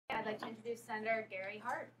I'd like to introduce Senator Gary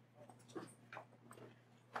Hart.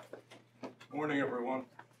 Good morning, everyone.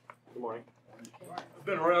 Good morning. I've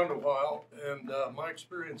been around a while, and my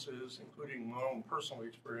experience is, including my own personal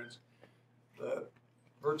experience, that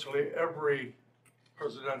virtually every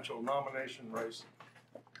presidential nomination race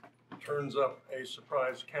turns up a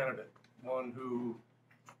surprise candidate, one who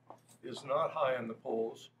is not high in the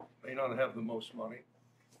polls, may not have the most money,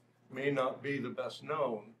 may not be the best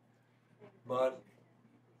known, but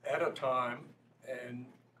at a time, and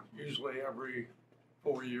usually every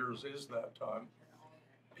 4 years is that time,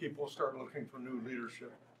 people start looking for new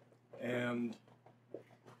leadership and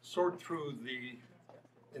sort through the,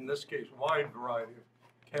 in this case, wide variety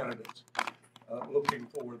of candidates looking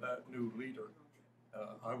for that new leader.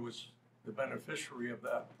 I was the beneficiary of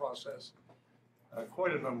that process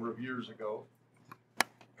quite a number of years ago.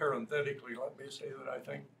 Parenthetically, let me say that I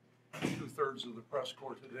think 2/3 of the press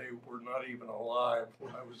corps today were not even alive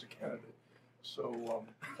when I was a candidate. So,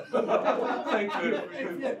 thank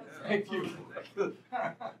you. Thank you.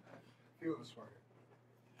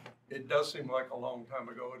 It does seem like a long time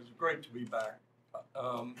ago. It is great to be back.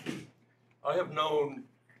 I have known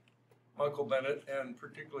Michael Bennet, and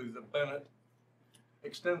particularly the Bennet,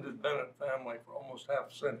 extended Bennet family, for almost half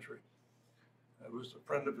a century. I was a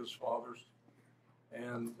friend of his father's,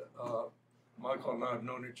 and Michael and I have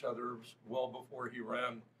known each other well before he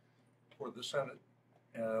ran for the Senate,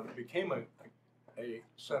 became a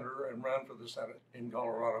senator and ran for the Senate in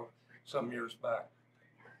Colorado some years back.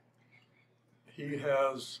 He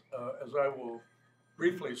has, as I will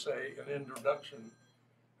briefly say in introduction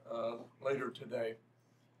later today,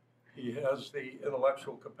 he has the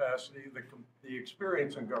intellectual capacity, the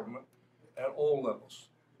experience in government at all levels,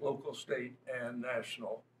 local, state, and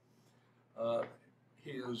national.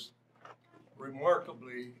 He is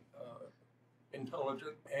remarkably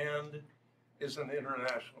intelligent and is an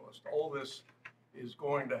internationalist. All this is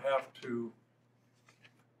going to have to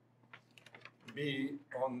be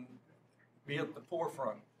at the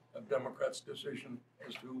forefront of Democrats' decision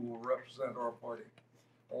as to who will represent our party.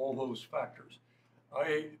 All those factors.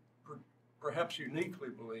 I perhaps uniquely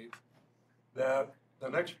believe that the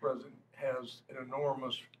next president has an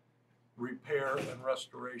enormous repair and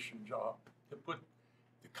restoration job to put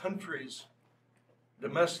the country's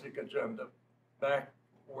domestic agenda back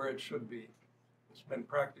where it should be. It's been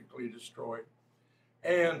practically destroyed.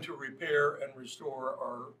 And to repair and restore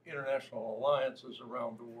our international alliances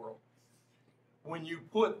around the world. When you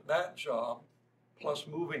put that job, plus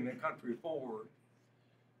moving the country forward,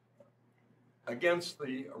 against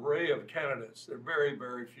the array of candidates, there are very,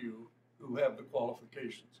 very few who have the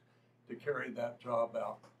qualifications to carry that job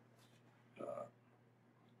out.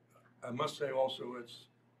 I must say also it's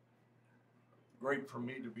great for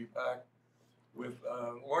me to be back with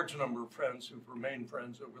a large number of friends who've remained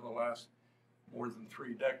friends over the last more than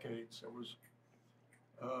 3 decades. There was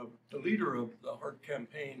the leader of the Hart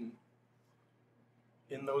campaign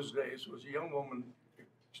in those days was a young woman,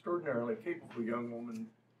 extraordinarily capable young woman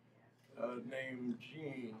named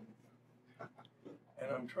Jean.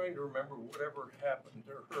 And I'm trying to remember whatever happened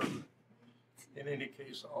to her. In any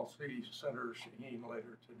case, I'll see Senator Shaheen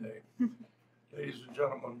later today. Ladies and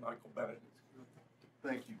gentlemen, Michael Bennet.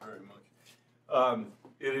 Thank you very much.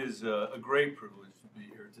 It is a great privilege to be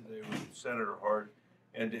here today with Senator Hart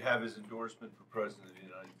and to have his endorsement for President of the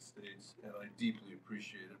United States, and I deeply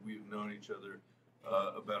appreciate it. We have known each other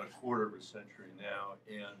about a quarter of a century now,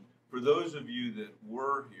 and for those of you that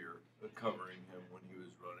were here covering him when he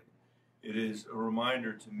was running, it is a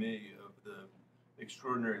reminder to me of the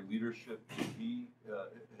extraordinary leadership that he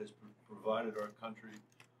has provided our country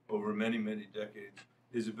over many, many decades.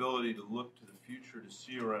 His ability to look to the future, to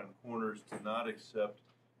see around corners, to not accept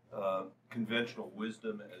conventional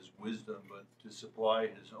wisdom as wisdom, but to supply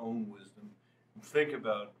his own wisdom and think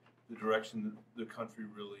about the direction that the country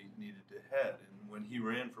really needed to head. And when he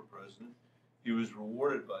ran for president, he was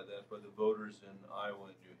rewarded by that, by the voters in Iowa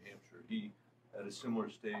and New Hampshire. He, at a similar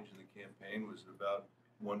stage in the campaign, was at about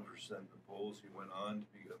 1% in the polls. He went on to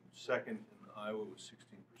become second in Iowa with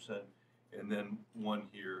 16%, and then won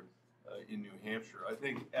here in New Hampshire. I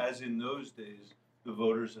think, as in those days, the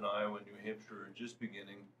voters in Iowa and New Hampshire are just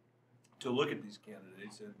beginning to look at these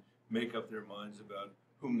candidates and make up their minds about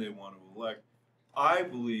whom they want to elect. I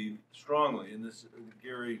believe strongly, and this,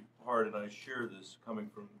 Gary Hart and I share this coming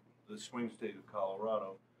from the swing state of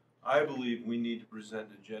Colorado, I believe we need to present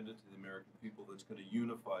an agenda to the American people that's going to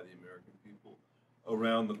unify the American people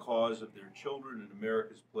around the cause of their children and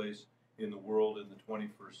America's place in the world in the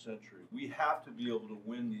 21st century. We have to be able to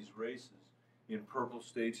win these races in purple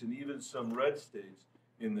states and even some red states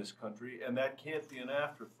in this country, and that can't be an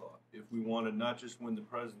afterthought if we want to not just win the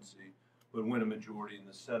presidency, but win a majority in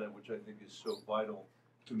the Senate, which I think is so vital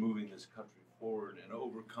to moving this country forward and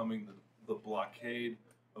overcoming the blockade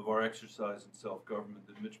of our exercise in self-government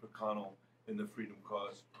that Mitch McConnell and the Freedom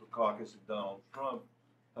Caucus and Donald Trump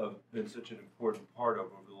have been such an important part of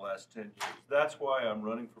over the last 10 years. That's why I'm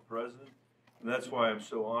running for president, and that's why I'm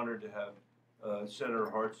so honored to have Senator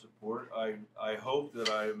Hart's support. I hope that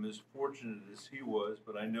I am as fortunate as he was,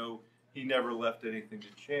 but I know he never left anything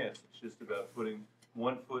to chance. It's just about putting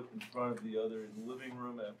one foot in front of the other in living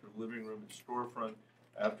room after living room, and storefront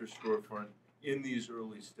after storefront in these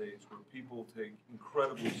early states where people take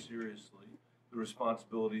incredibly seriously the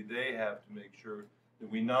responsibility they have to make sure that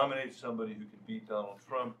we nominate somebody who can beat Donald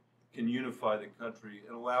Trump, can unify the country,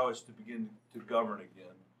 and allow us to begin to govern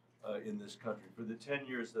again in this country. For the 10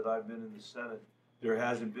 years that I've been in the Senate, there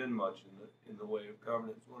hasn't been much in the way of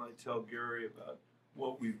governance. When I tell Gary about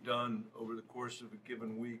what we've done over the course of a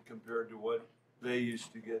given week compared to what they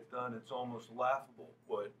used to get done, it's almost laughable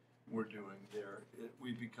what we're doing there.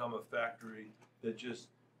 We've become a factory that just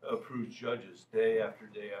approves judges day after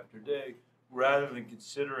day after day, rather than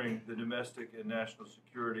considering the domestic and national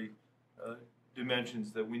security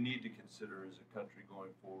dimensions that we need to consider as a country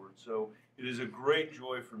going forward. So it is a great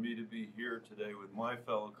joy for me to be here today with my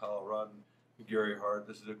fellow Coloradan, Gary Hart.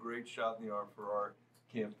 This is a great shot in the arm for our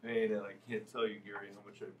campaign, and I can't tell you, Gary, how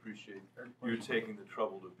much I appreciate you taking the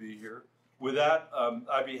trouble to be here. With that,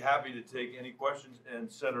 I'd be happy to take any questions,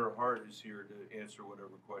 and Senator Hart is here to answer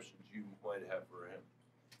whatever questions you might have for him.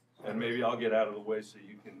 And maybe I'll get out of the way so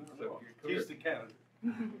you can. He's the candidate.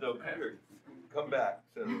 No, come back,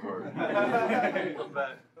 Senator Hart. Come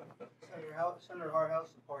back. Senator Hart,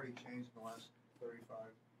 how's the party changed in the last 30,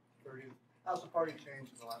 how's the party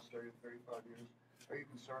changed in the last 30 to 35 years? Are you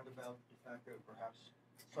concerned about the fact that perhaps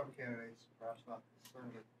some candidates, perhaps not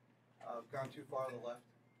concerned, have gone too far to the left?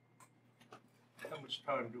 How much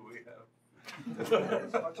time do we have?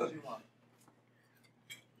 As much as you want.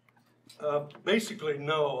 Basically,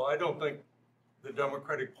 no. I don't think the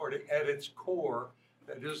Democratic Party at its core,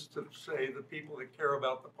 that is to say the people that care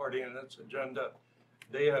about the party and its agenda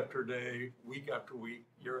day after day, week after week,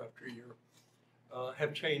 year after year,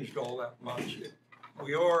 have changed all that much.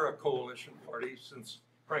 We are a coalition party since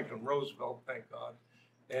Franklin Roosevelt, thank God,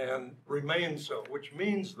 and remain so, which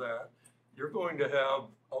means that you're going to have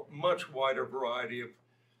a much wider variety of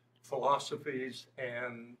philosophies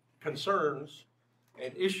and concerns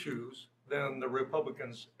and issues than the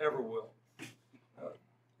Republicans ever will.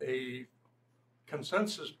 A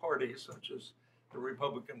consensus party such as the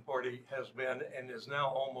Republican Party has been and is now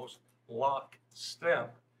almost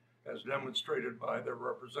lockstep, as demonstrated by their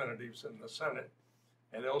representatives in the Senate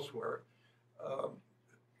and elsewhere,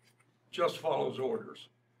 just follows orders.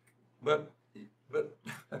 But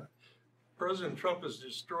President Trump is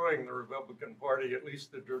destroying the Republican Party, at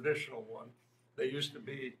least the traditional one. They used to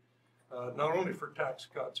be not only for tax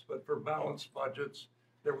cuts, but for balanced budgets.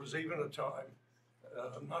 There was even a time,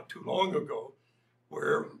 not too long ago,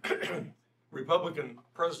 where Republican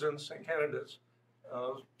presidents and candidates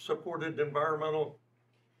supported environmental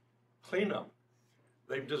cleanup.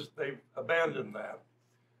 They've abandoned that.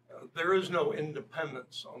 There is no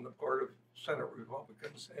independence on the part of Senate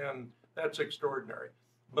Republicans, and that's extraordinary.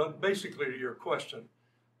 But basically, to your question,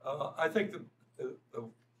 I think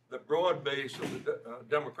the broad base of the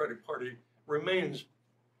Democratic Party remains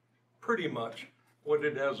pretty much what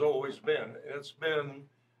it has always been. It's been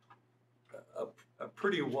a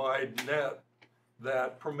pretty wide net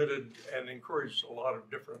that permitted and encouraged a lot of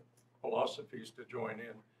different philosophies to join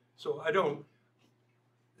in. So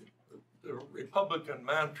the Republican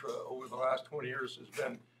mantra over the last 20 years has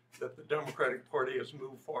been that the Democratic Party has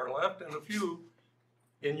moved far left, and a few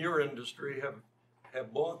in your industry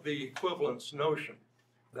have bought the equivalence notion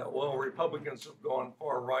that while Republicans have gone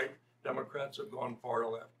far right, Democrats have gone far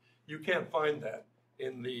left. You can't find that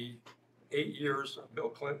in the 8 years of Bill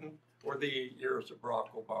Clinton or the 8 years of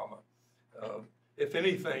Barack Obama. If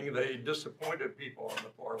anything, they disappointed people on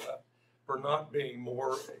the far left for not being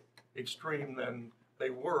more extreme than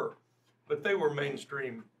they were. But they were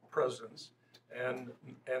mainstream presidents and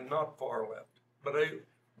not far left. But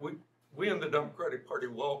we in the Democratic Party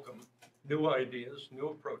welcome new ideas, new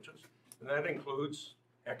approaches, and that includes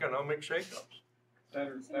economic shakeups.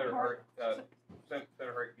 Senator Hart,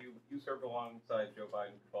 you served alongside Joe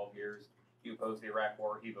Biden for 12 years. You opposed the Iraq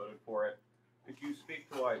War. He voted for it. Could you speak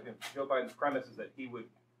to why Joe Biden's premise is that he would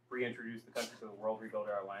reintroduce the country to the world, rebuild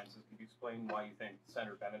our alliances? Could you explain why you think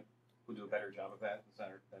Senator Bennet would do a better job of that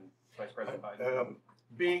than Vice President Biden?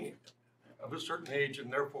 of a certain age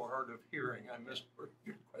and therefore hard of hearing. I missed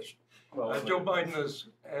your question. Well, Joe Biden has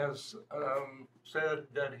said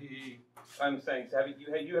that he. I'm saying, so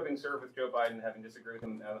you having served with Joe Biden, having disagreed with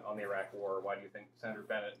him on the Iraq War, why do you think Senator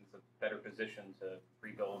Bennet is a better position to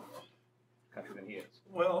rebuild the country than he is?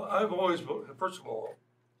 Well, I've always, first of all,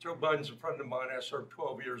 Joe Biden's a friend of mine. I served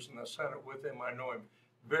 12 years in the Senate with him. I know him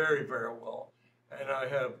very, very well. And I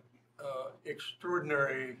have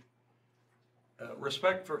extraordinary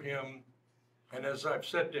respect for him. And as I've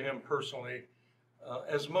said to him personally,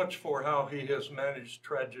 as much for how he has managed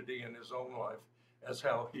tragedy in his own life as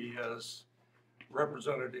how he has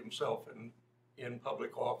represented himself in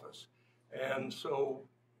public office. And so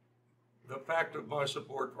the fact of my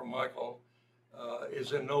support for Michael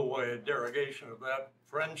is in no way a derogation of that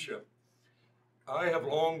friendship. I have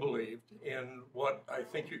long believed in what I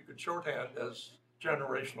think you could shorthand as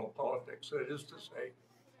generational politics. That is to say,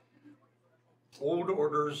 old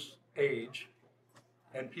orders age,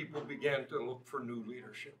 and people began to look for new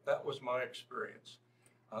leadership. That was my experience.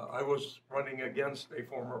 I was running against a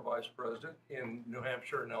former vice president in New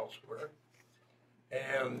Hampshire and elsewhere.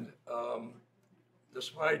 And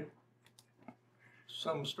despite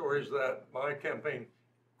some stories that my campaign,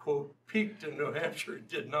 quote, peaked in New Hampshire, it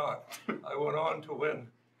did not. I went on to win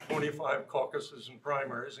 25 caucuses and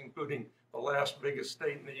primaries, including the last biggest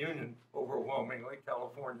state in the union, overwhelmingly,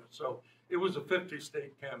 California. So it was a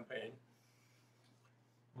 50-state campaign.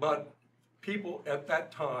 But people at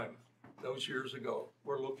that time, those years ago,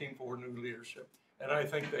 were looking for new leadership. And I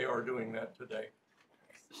think they are doing that today.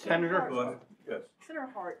 Senator? Yes. Senator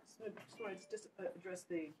Hart, just wanted to address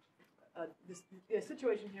the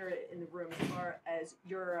situation here in the room as far as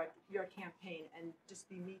your campaign and just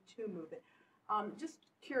the Me Too movement. Just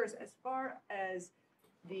curious, as far as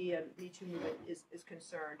the Me Too movement is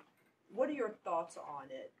concerned, what are your thoughts on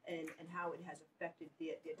it and how it has affected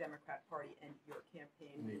the Democrat Party and your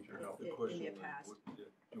campaign in the past?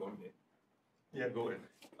 You want me? Yeah, go ahead.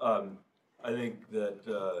 I think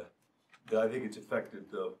that I think it's affected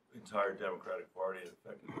the entire Democratic Party and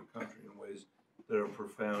affected the country in ways that are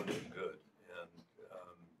profound and good,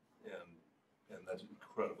 and that's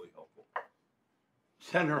incredibly helpful.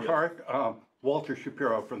 Senator Yes. Hart, Walter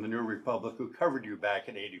Shapiro from the New Republic, who covered you back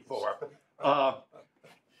in '84.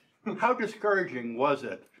 How discouraging was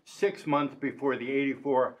it 6 months before the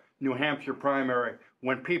 '84 New Hampshire primary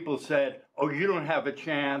when people said, "Oh, you don't have a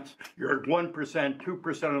chance. You're at 1%,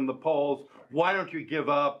 2% in the polls. Why don't you give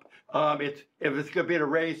up? If it's going to be a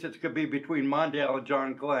race, it's going to be between Mondale and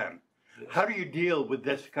John Glenn." How do you deal with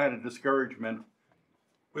this kind of discouragement?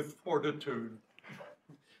 With fortitude.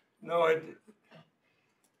 No,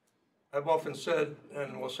 I've often said,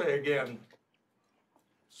 and will say again,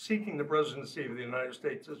 seeking the presidency of the United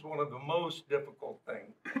States is one of the most difficult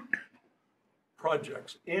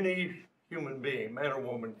projects any human being, man or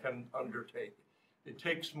woman, can undertake. It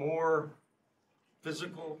takes more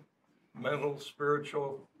physical, mental,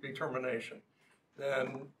 spiritual determination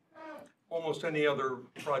than almost any other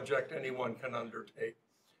project anyone can undertake.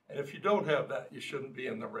 And if you don't have that, you shouldn't be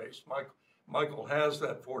in the race. Michael has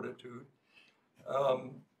that fortitude.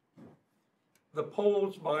 The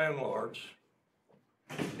polls, by and large,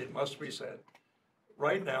 it must be said,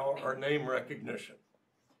 right now are name recognition.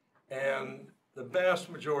 And the vast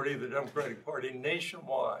majority of the Democratic Party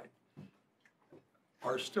nationwide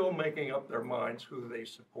are still making up their minds who they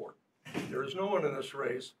support. There is no one in this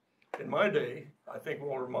race. In my day, I think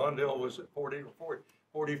Walter Mondale was at 40 or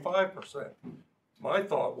 45%. My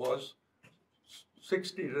thought was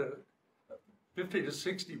 50 to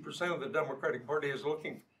 60% of the Democratic Party is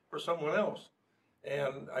looking for someone else.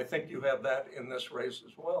 And I think you have that in this race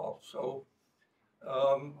as well. So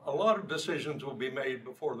a lot of decisions will be made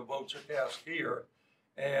before the votes are cast here.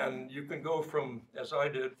 And you can go from, as I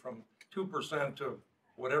did, from 2% to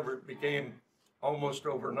whatever it became almost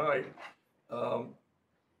overnight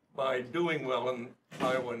by doing well in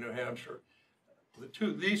Iowa and New Hampshire.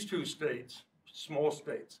 These two states, small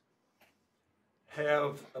states,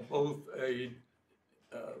 have both a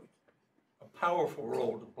powerful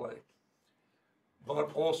role to play,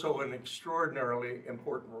 but also an extraordinarily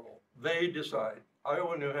important role. They decide,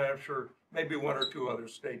 Iowa, New Hampshire, maybe one or two other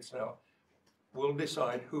states now, will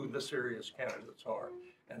decide who the serious candidates are.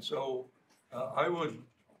 And so I would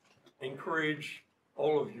encourage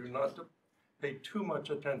all of you not to pay too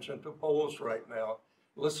much attention to polls right now.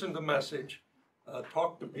 Listen to the message,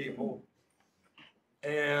 talk to people,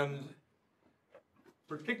 and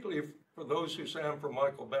particularly for those who say I'm for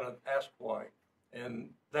Michael Bennet, ask why. And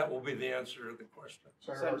that will be the answer to the question.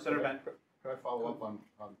 Senator Bennet. Can I follow up on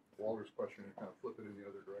Walter's question and kind of flip it in the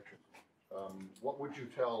other direction? What would you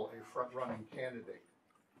tell a front-running candidate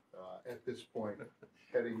at this point,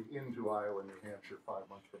 heading into Iowa, New Hampshire 5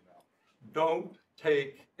 months from now? Don't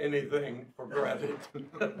take anything for granted,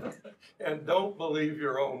 and don't believe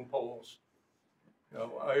your own polls. You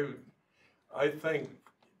know, I think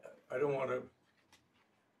I don't want to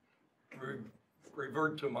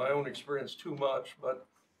revert to my own experience too much, but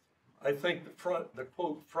I think the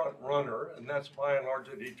quote front runner, and that's by and large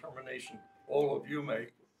a determination all of you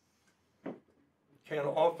make, can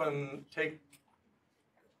often take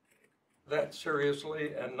that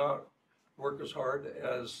seriously and not work as hard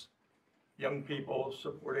as young people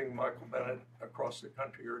supporting Michael Bennet across the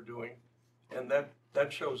country are doing, and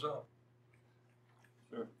that shows up.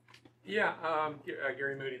 Sure. Yeah,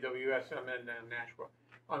 Gary Moody, WSMN Nashville.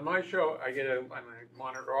 On my show, I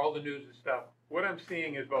monitor all the news and stuff. What I'm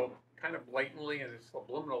seeing is both kind of blatantly and it's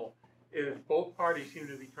subliminal, is both parties seem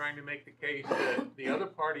to be trying to make the case that the other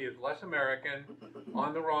party is less American,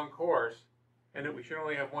 on the wrong course, and that we should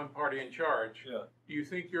only have one party in charge. Yeah. Do you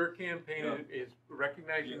think your campaign is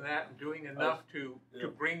recognizing that and doing enough to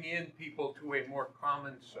bring in people to a more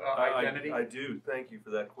common identity? I do. Thank you for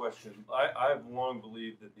that question. I've long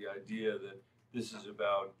believed that the idea that this is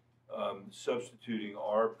about substituting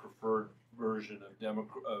our preferred version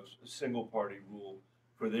of single party rule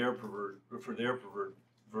for their preferred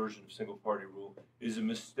version of single party rule is a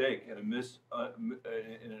mistake and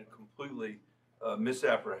it completely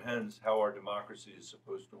misapprehends how our democracy is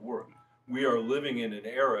supposed to work. We are living in an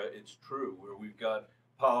era, it's true, where we've got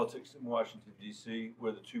politics in Washington, D.C.,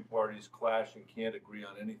 where the two parties clash and can't agree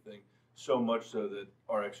on anything, so much so that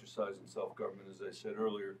our exercise in self-government, as I said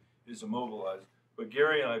earlier, is immobilized. But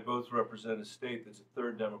Gary and I both represent a state that's a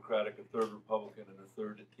third Democratic, a third Republican, and a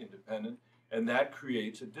third independent, and that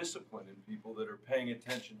creates a discipline in people that are paying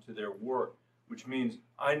attention to their work, which means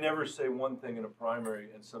I never say one thing in a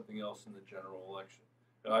primary and something else in the general election.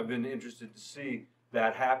 Now, I've been interested to see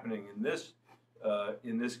that happening in this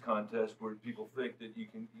contest, where people think that you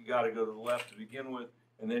got to go to the left to begin with,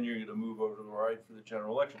 and then you're going to move over to the right for the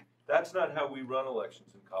general election. That's not how we run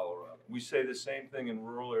elections in Colorado. We say the same thing in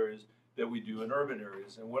rural areas that we do in urban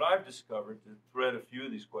areas. And what I've discovered, to thread a few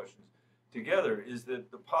of these questions together, is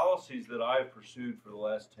that the policies that I've pursued for the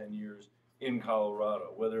last 10 years in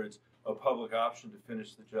Colorado, whether it's a public option to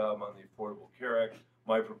finish the job on the Affordable Care Act,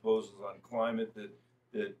 my proposals on climate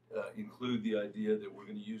that include the idea that we're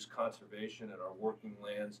going to use conservation and our working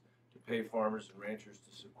lands to pay farmers and ranchers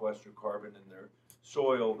to sequester carbon in their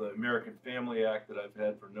soil, the American Family Act that I've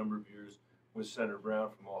had for a number of years with Senator Brown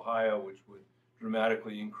from Ohio, which would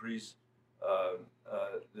dramatically increase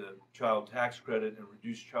the child tax credit and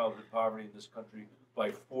reduce childhood poverty in this country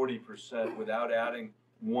by 40% without adding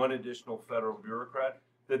one additional federal bureaucrat,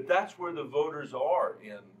 that's where the voters are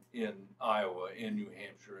in Iowa, in New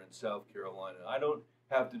Hampshire, and South Carolina. I don't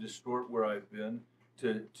have to distort where I've been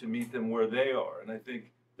to meet them where they are. And I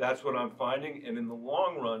think that's what I'm finding. And in the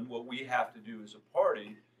long run, what we have to do as a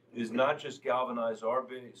party is not just galvanize our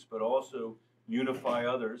base, but also unify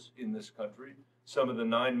others in this country. Some of the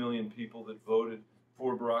 9 million people that voted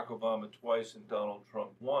for Barack Obama twice and Donald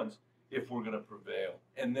Trump once, if we're going to prevail.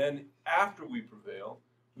 And then after we prevail,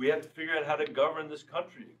 we have to figure out how to govern this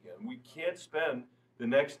country again. We can't spend the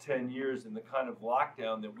next 10 years in the kind of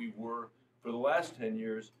lockdown that we were for the last 10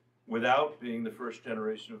 years without being the first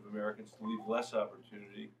generation of Americans to leave less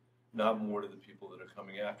opportunity, not more, to the people that are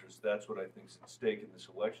coming after us. That's what I think is at stake in this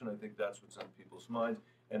election. I think that's what's on people's minds.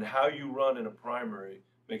 And how you run in a primary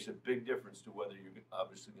makes a big difference to whether you're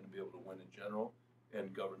obviously going to be able to win in general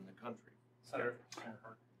and govern the country. Senator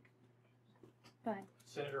Hart. Fine.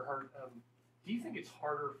 Senator Hart, do you think it's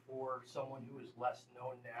harder for someone who is less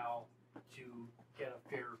known now to get a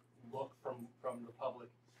fair look from the public?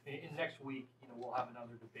 In next week, we'll have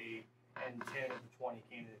another debate, and 10 of the 20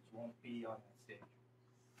 candidates won't be on that stage.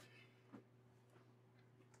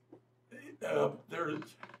 There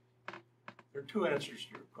are two answers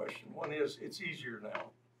to your question. One is it's easier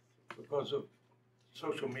now because of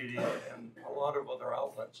social media and a lot of other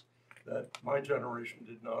outlets that my generation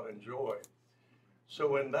did not enjoy.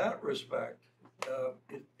 So in that respect,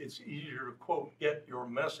 it's easier to, quote, get your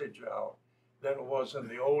message out than it was in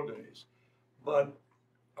the old days. But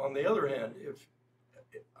on the other hand,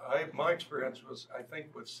 my experience was, I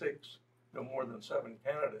think, with 6, no more than 7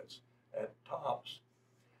 candidates at tops,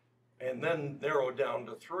 and then narrowed down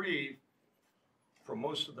to 3 for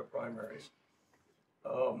most of the primaries.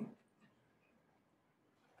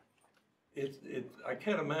 I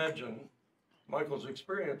can't imagine Michael's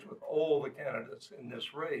experience with all the candidates in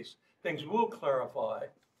this race. Things will clarify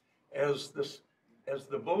as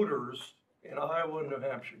the voters in Iowa and New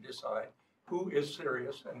Hampshire decide who is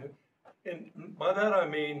serious, and by that I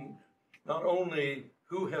mean not only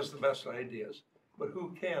who has the best ideas, but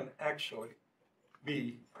who can actually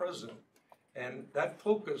be president. And that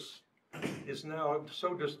focus is now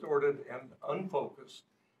so distorted and unfocused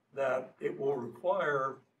that it will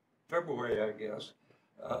require February, I guess,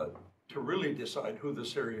 to really decide who the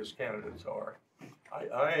serious candidates are.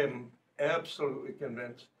 I am absolutely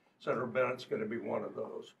convinced Senator Bennett's going to be one of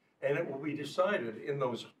those. And it will be decided in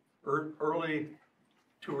those early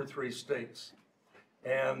 2 or 3 states.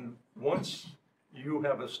 And once you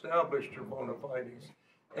have established your bona fides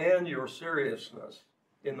and your seriousness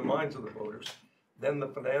in the minds of the voters, then the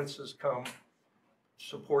finances come,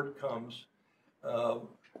 support comes.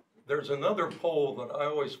 There's another poll that I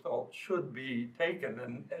always felt should be taken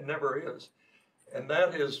and never is. And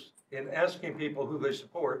that is, in asking people who they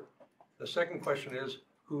support, the second question is,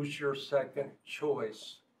 who's your second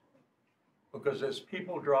choice? Because as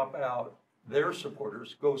people drop out, their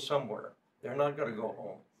supporters go somewhere. They're not going to go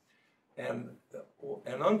home. And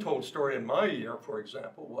an untold story in my year, for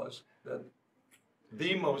example, was that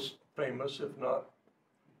the most famous, if not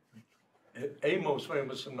a most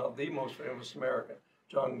famous and not the most famous American,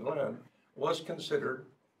 John Glenn, was considered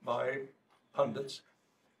by pundits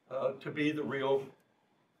to be the real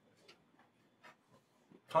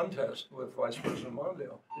contest with Vice President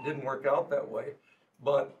Mondale. It didn't work out that way,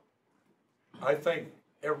 but I think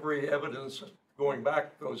every evidence going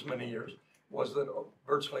back those many years was that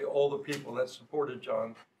virtually all the people that supported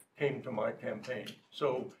John came to my campaign.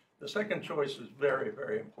 So the second choice is very,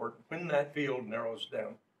 very important when that field narrows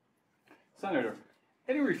down. Senator,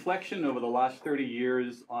 any reflection over the last 30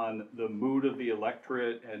 years on the mood of the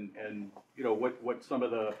electorate and you know, what some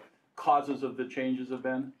of the causes of the changes have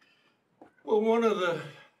been? Well,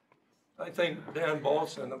 I think Dan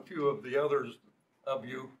Balson and a few of the others of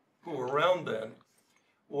you who were around then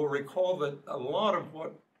will recall that a lot of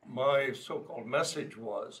what my so-called message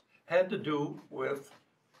had to do with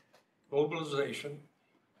globalization,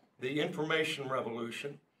 the information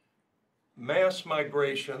revolution, mass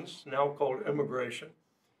migrations, now called immigration,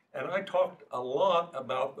 and I talked a lot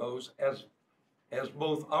about those as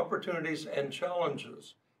both opportunities and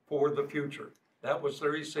challenges for the future. That was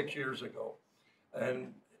 36 years ago.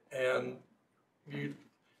 And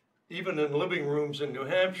even in living rooms in New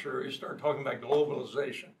Hampshire, you start talking about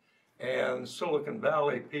globalization. And Silicon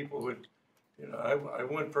Valley people would, you know, I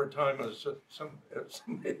went for a time as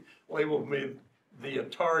somebody labeled me the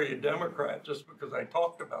Atari Democrat just because I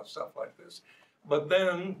talked about stuff like this. But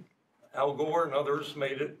then Al Gore and others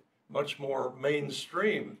made it much more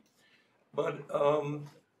mainstream. But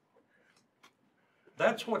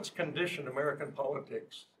that's what's conditioned American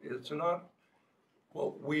politics. It's not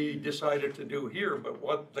what we decided to do here, but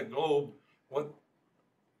what the globe, what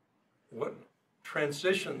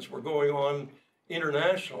transitions were going on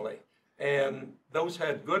internationally. And those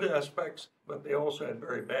had good aspects, but they also had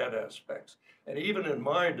very bad aspects. And even in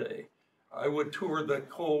my day, I would tour the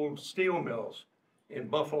coal steel mills in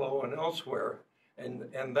Buffalo and elsewhere,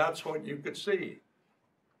 and that's what you could see.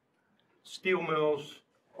 Steel mills,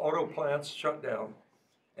 auto plants shut down,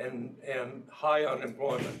 and high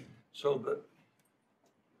unemployment. So that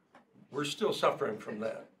we're still suffering from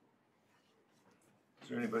that. Is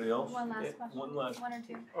there anybody else? One last Yeah, question. One last. One or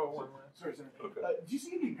two. Oh, one last. Sorry, Senator. Okay. Do you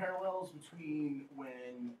see any parallels between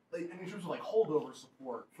when, like, in terms of like holdover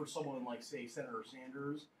support for someone like, say, Senator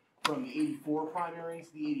Sanders from the '84 primary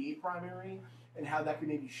to the '88 primary, and how that could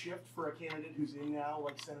maybe shift for a candidate who's in now,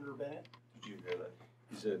 like Senator Bennet? Did you hear that?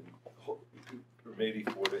 He said from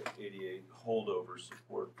 '84 to '88, holdover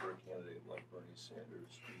support for a candidate like Bernie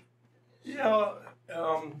Sanders. Yeah,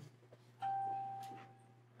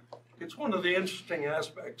 it's one of the interesting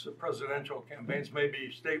aspects of presidential campaigns,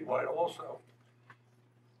 maybe statewide also.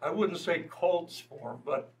 I wouldn't say cults form,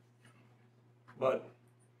 but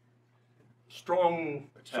strong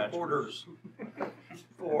supporters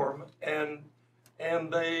form, and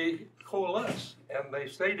they coalesce and they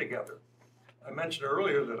stay together. I mentioned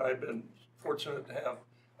earlier that I've been fortunate to have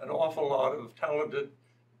an awful lot of talented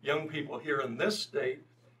young people here in this state.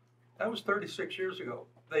 That was 36 years ago.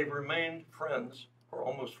 They've remained friends for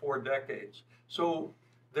almost 4 decades. So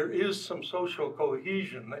there is some social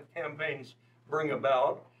cohesion that campaigns bring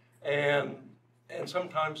about, and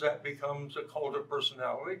sometimes that becomes a cult of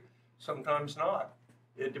personality, sometimes not.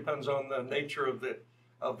 It depends on the nature of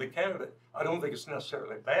the candidate. I don't think it's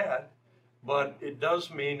necessarily bad, but it does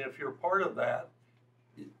mean if you're part of that,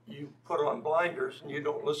 you put on blinders and you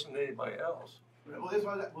don't listen to anybody else. Well, that's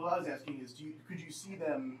what I was asking is, could you see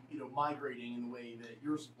them, migrating in the way that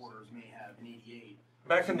your supporters may have in '88?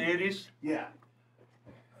 Back in the 80s? Yeah.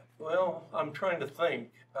 Well, I'm trying to think.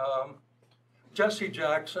 Jesse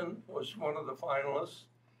Jackson was one of the finalists,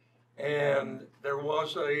 And there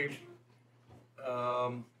was I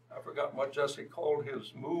forgot what Jesse called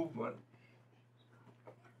his movement.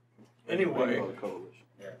 Anyway. Rainbow Coalition.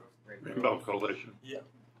 Rainbow Coalition.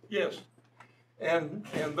 Yes, and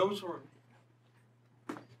those were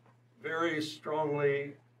very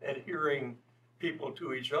strongly adhering people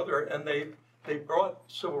to each other, and they brought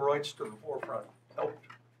civil rights to the forefront, helped.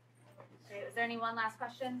 Great. Is there any one last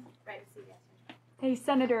question? Right, Sue, yes. Hey,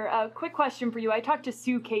 Senator, a quick question for you. I talked to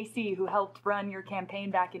Sue Casey, who helped run your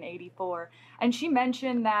campaign back in '84, and she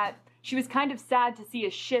mentioned that she was kind of sad to see a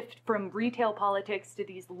shift from retail politics to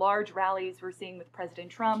these large rallies we're seeing with President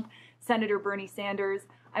Trump, Senator Bernie Sanders.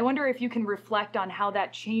 I wonder if you can reflect on how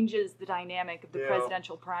that changes the dynamic of the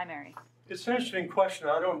presidential primary. It's an interesting question.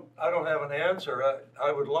 I don't have an answer.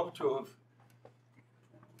 I would love to have,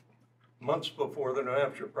 months before the New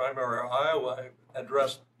Hampshire primary or Iowa,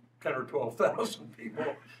 addressed 10 or 12,000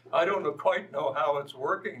 people. I don't quite know how it's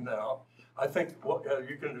working now. I think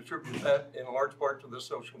you can attribute that in large part to the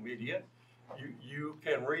social media. You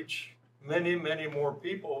can reach many, many more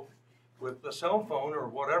people with the cell phone or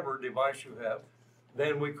whatever device you have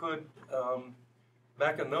than we could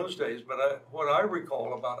back in those days. But what I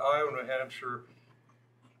recall about Iowa, New Hampshire,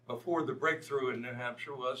 before the breakthrough in New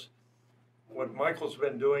Hampshire, was what Michael's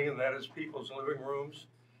been doing, and that is people's living rooms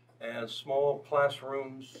and small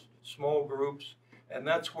classrooms, small groups, and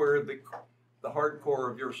that's where the hardcore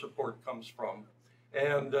of your support comes from.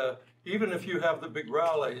 And even if you have the big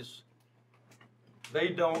rallies, they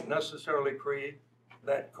don't necessarily create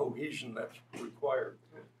that cohesion that's required.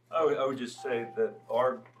 I would just say that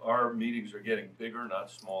our meetings are getting bigger,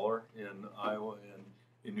 not smaller, in Iowa and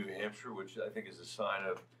in New Hampshire, which I think is a sign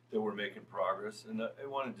of that we're making progress. And I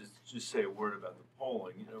wanted to just say a word about the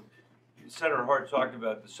polling. You know, Senator Hart talked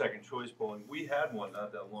about the second choice polling. We had one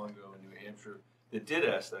not that long ago in New Hampshire that did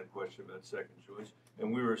ask that question about second choice,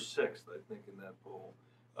 and we were sixth, I think, in that poll.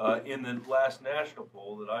 In the last national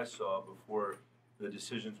poll that I saw before the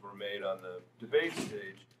decisions were made on the debate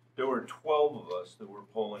stage, there were 12 of us that were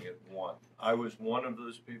polling at 1. I was one of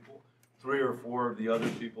those people. 3 or 4 of the other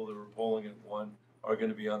people that were polling at 1 are going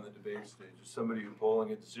to be on the debate stage. There's somebody who's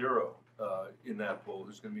polling at 0 in that poll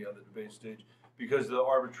who's going to be on the debate stage because of the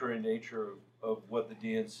arbitrary nature of what the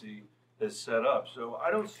DNC has set up. So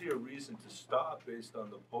I don't see a reason to stop based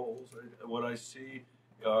on the polls. What I see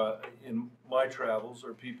in my travels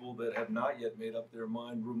are people that have not yet made up their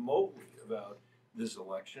mind remotely about this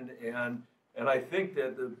election. And I think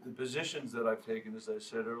that the positions that I've taken, as I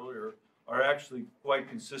said earlier, are actually quite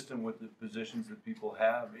consistent with the positions that people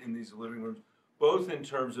have in these living rooms, both in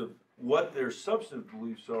terms of what their substantive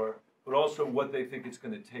beliefs are, but also what they think it's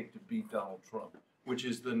going to take to beat Donald Trump, which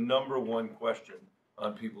is the #1 question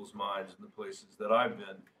on people's minds in the places that I've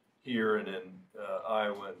been here and in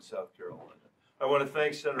Iowa and South Carolina. I want to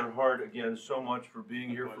thank Senator Hart again so much for being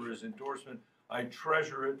here, for his endorsement. I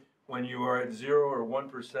treasure it. When you are at 0 or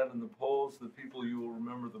 1% in the polls, the people you will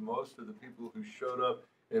remember the most are the people who showed up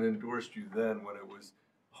and endorsed you then when it was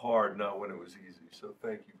hard, not when it was easy. So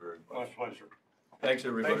thank you very much. My pleasure. Thanks,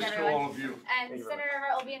 everybody. Thanks to all of you. And Senator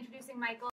Hart will be introducing Michael.